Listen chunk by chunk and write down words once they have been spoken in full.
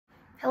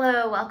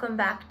Hello, welcome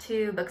back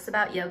to Books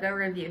About Yoga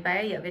reviewed by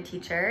a yoga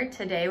teacher.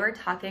 Today we're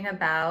talking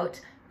about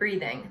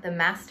Breathing, the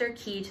Master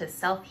Key to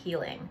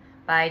Self-Healing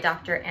by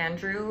Dr.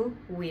 Andrew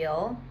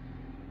Weil.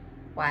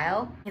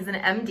 He's an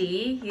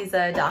MD, he's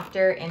a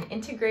doctor in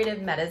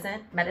integrative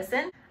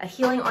medicine, a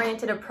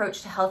healing-oriented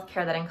approach to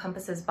healthcare that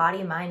encompasses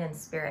body, mind, and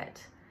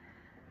spirit.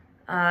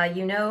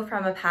 You know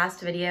from a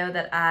past video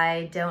that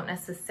I don't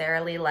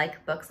necessarily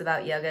like books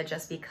about yoga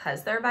just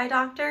because they're by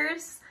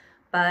doctors,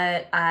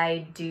 but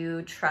I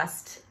do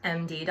trust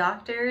MD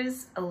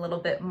doctors a little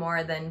bit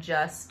more than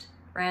just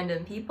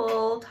random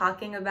people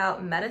talking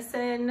about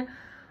medicine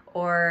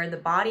or the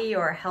body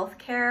or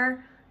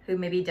healthcare who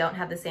maybe don't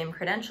have the same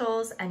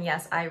credentials. And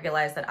yes, I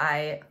realize that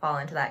I fall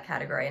into that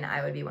category and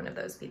I would be one of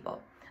those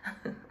people.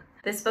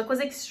 This book was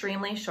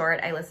extremely short.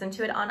 I listened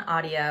to it on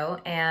audio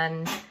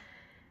and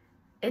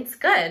it's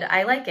good.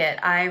 I like it.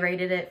 I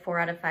rated it 4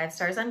 out of 5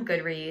 stars on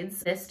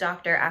Goodreads. This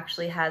doctor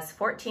actually has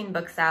 14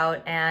 books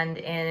out, and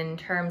in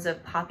terms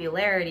of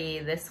popularity,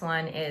 this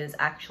one is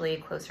actually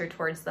closer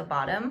towards the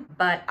bottom.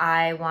 But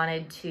I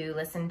wanted to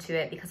listen to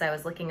it because I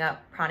was looking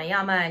up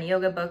pranayama and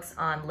yoga books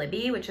on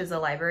Libby, which is a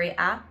library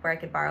app where I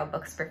could borrow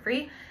books for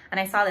free. And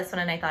I saw this one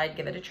and I thought I'd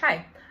give it a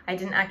try. I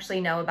didn't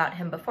actually know about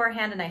him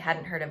beforehand and I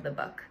hadn't heard of the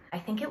book. I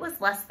think it was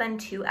less than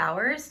 2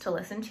 hours to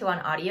listen to on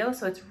audio,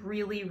 so it's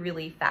really,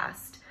 really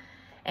fast.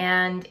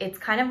 And it's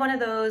kind of one of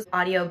those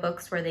audio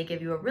books where they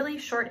give you a really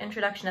short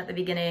introduction at the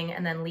beginning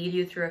and then lead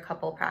you through a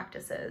couple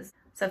practices.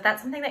 So if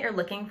that's something that you're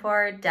looking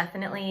for,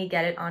 definitely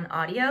get it on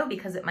audio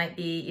because it might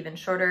be even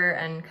shorter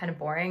and kind of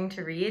boring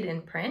to read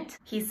in print.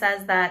 He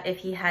says that if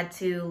he had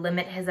to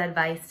limit his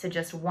advice to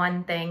just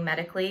one thing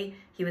medically,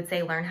 he would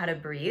say learn how to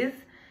breathe.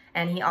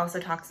 And he also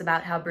talks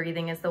about how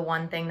breathing is the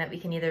one thing that we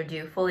can either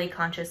do fully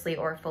consciously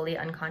or fully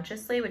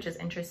unconsciously, which is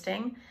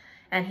interesting.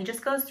 And he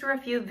just goes through a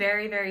few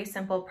very, very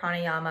simple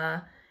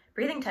pranayama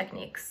breathing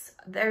techniques.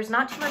 There's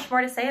not too much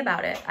more to say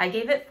about it. I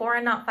gave it 4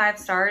 and not 5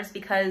 stars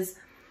because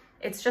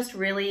it's just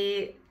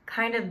really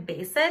kind of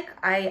basic.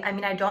 I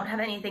mean, I don't have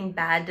anything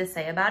bad to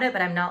say about it,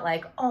 but I'm not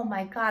like, oh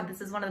my God, this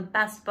is one of the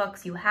best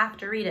books, you have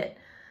to read it.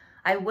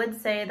 I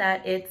would say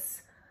that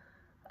it's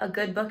a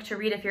good book to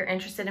read if you're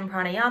interested in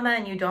pranayama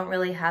and you don't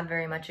really have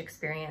very much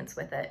experience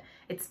with it.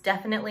 It's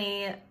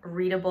definitely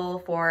readable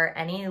for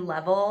any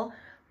level,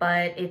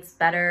 but it's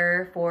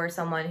better for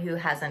someone who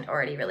hasn't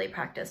already really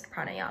practiced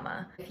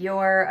pranayama. If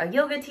you're a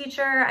yoga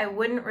teacher, I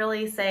wouldn't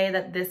really say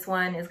that this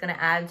one is gonna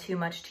add too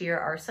much to your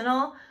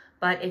arsenal,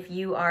 but if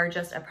you are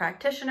just a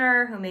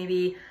practitioner who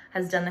maybe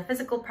has done the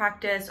physical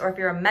practice, or if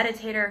you're a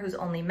meditator who's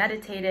only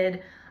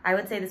meditated, I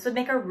would say this would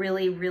make a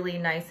really, really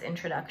nice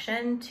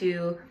introduction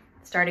to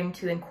starting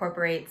to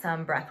incorporate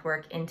some breath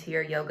work into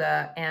your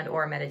yoga and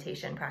or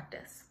meditation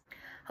practice.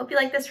 Hope you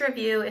like this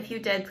review. If you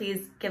did,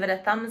 please give it a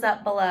thumbs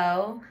up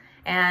below.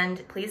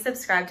 And please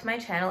subscribe to my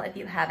channel if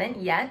you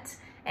haven't yet,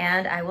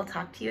 and I will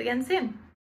talk to you again soon.